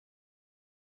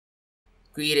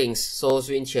Greetings,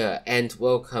 Soulswind here, and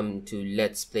welcome to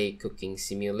Let's Play Cooking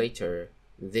Simulator.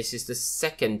 This is the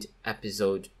second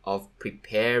episode of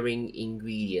preparing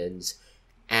ingredients,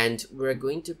 and we're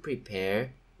going to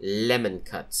prepare lemon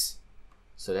cuts.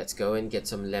 So let's go and get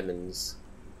some lemons.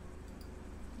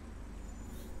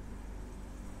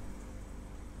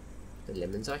 The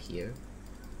lemons are here.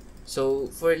 So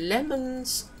for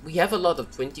lemons, we have a lot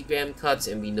of 20 gram cuts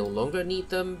and we no longer need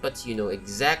them, but you know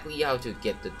exactly how to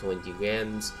get the 20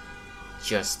 grams,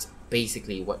 just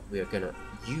basically what we're gonna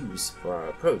use for our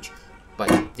approach.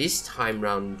 But this time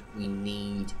round, we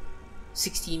need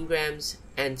 16 grams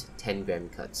and 10 gram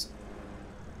cuts.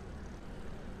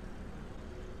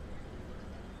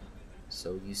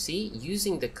 So you see,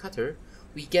 using the cutter,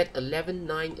 we get 11,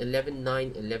 9, 11,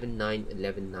 9, 11, 9,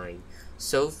 11, 9.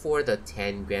 So for the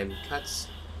 10 gram cuts,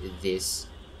 this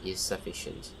is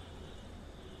sufficient.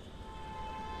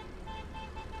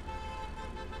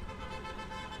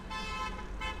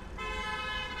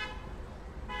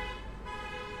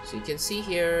 So you can see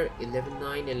here 11,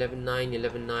 9, 11, 9,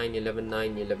 11, 9, 11,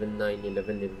 9, 11, 9, 11,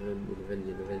 11, 11,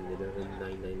 11, 11,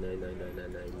 9, 9, 9, 9, 9,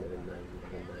 9, 9, 11, 9,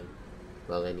 11, 9.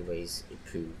 Well, anyways, it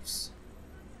proves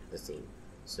the thing.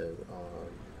 So,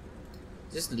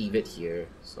 just leave it here.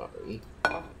 Sorry.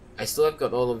 I still have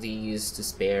got all of these to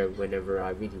spare whenever I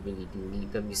really do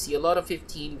need them. You see a lot of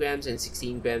 15 grams and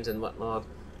 16 grams and whatnot.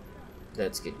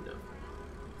 That's good enough.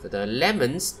 For the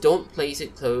lemons, don't place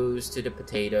it close to the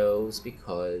potatoes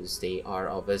because they are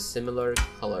of a similar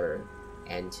color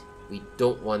and we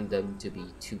don't want them to be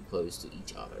too close to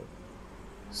each other.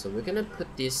 So we're gonna put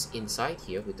this inside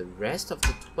here with the rest of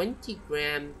the 20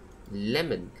 gram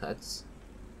lemon cuts.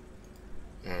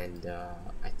 And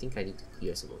I think I need to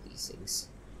clear some of these things.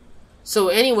 So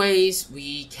anyways,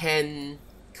 we can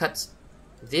cut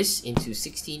this into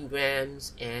 16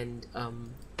 grams and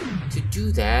to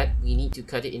do that, we need to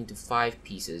cut it into 5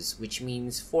 pieces, which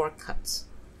means 4 cuts.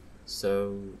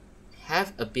 So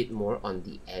have a bit more on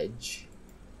the edge,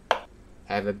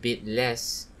 have a bit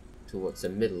less towards the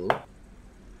middle,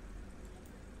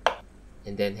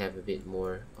 and then have a bit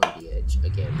more on the edge.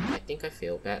 Again, I think I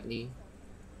failed badly.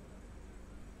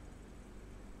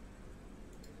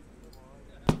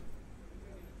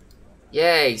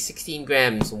 Yay, 16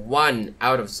 grams, 1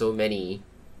 out of so many.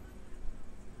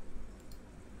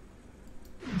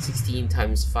 16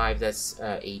 times 5, that's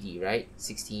 80, right?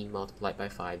 16 multiplied by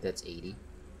 5, that's 80.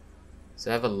 So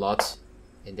have a lot,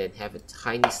 and then have a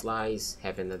tiny slice,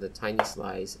 have another tiny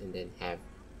slice, and then have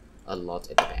a lot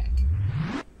at the back.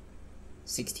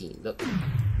 16, look,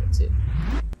 that's it.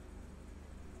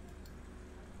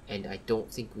 And I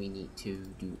don't think we need to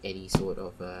do any sort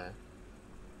of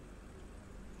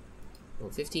well,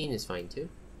 15 is fine too.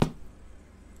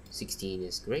 16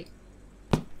 is great.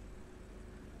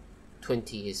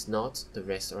 20 is not, the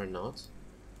rest are not.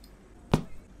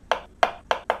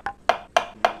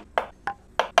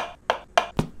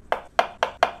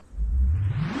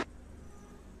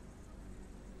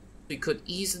 We could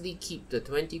easily keep the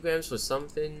 20 grams for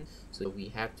something, so we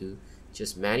have to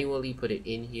just manually put it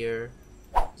in here.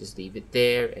 Just leave it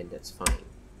there and that's fine.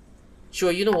 Sure,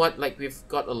 you know what, like we've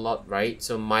got a lot, right?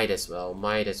 So might as well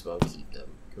keep them,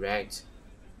 correct?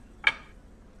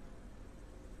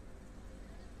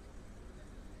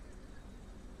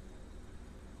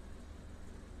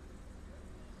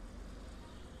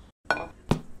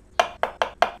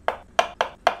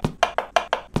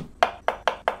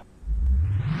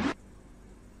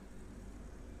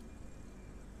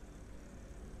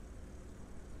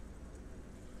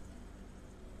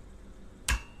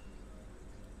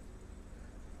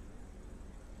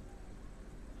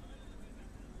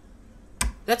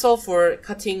 That's all for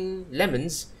cutting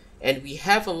lemons, and we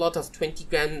have a lot of 20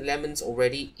 gram lemons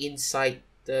already inside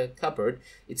the cupboard.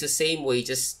 It's the same way,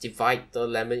 just divide the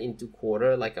lemon into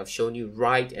quarter like I've shown you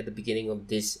right at the beginning of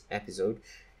this episode.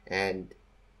 And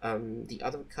the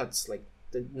other cuts, like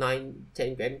the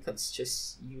 9-10 gram cuts,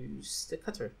 just use the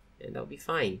cutter and that'll be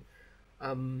fine.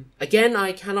 Again,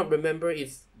 I cannot remember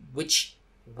which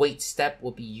weight step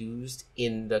will be used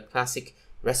in the classic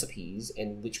recipes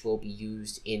and which will be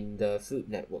used in the Food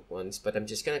Network ones, but I'm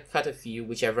just gonna cut a few,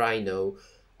 whichever I know.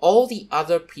 All the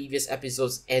other previous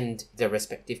episodes and their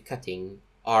respective cutting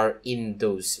are in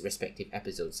those respective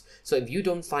episodes. So if you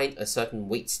don't find a certain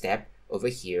weight step over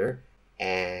here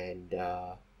and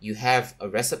you have a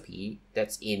recipe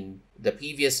that's in the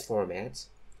previous format,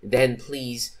 then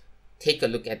please take a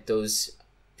look at those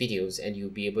videos and you'll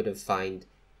be able to find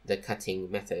the cutting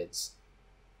methods.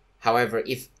 However,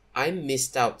 if I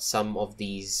missed out some of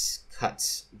these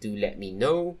cuts, do let me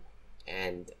know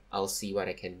and I'll see what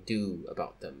I can do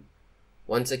about them.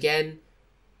 Once again,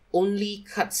 only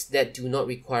cuts that do not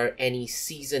require any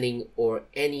seasoning or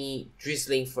any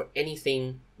drizzling for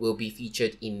anything will be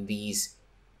featured in these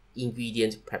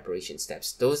ingredient preparation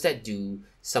steps. Those that do,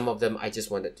 some of them I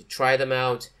just wanted to try them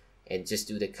out and just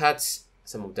do the cuts.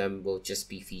 Some of them will just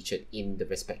be featured in the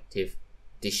respective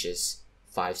dishes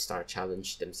 5-star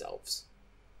challenge themselves.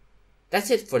 That's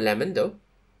it for lemon though,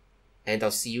 and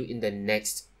I'll see you in the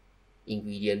next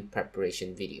ingredient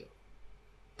preparation video.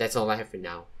 That's all I have for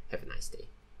now. Have a nice day.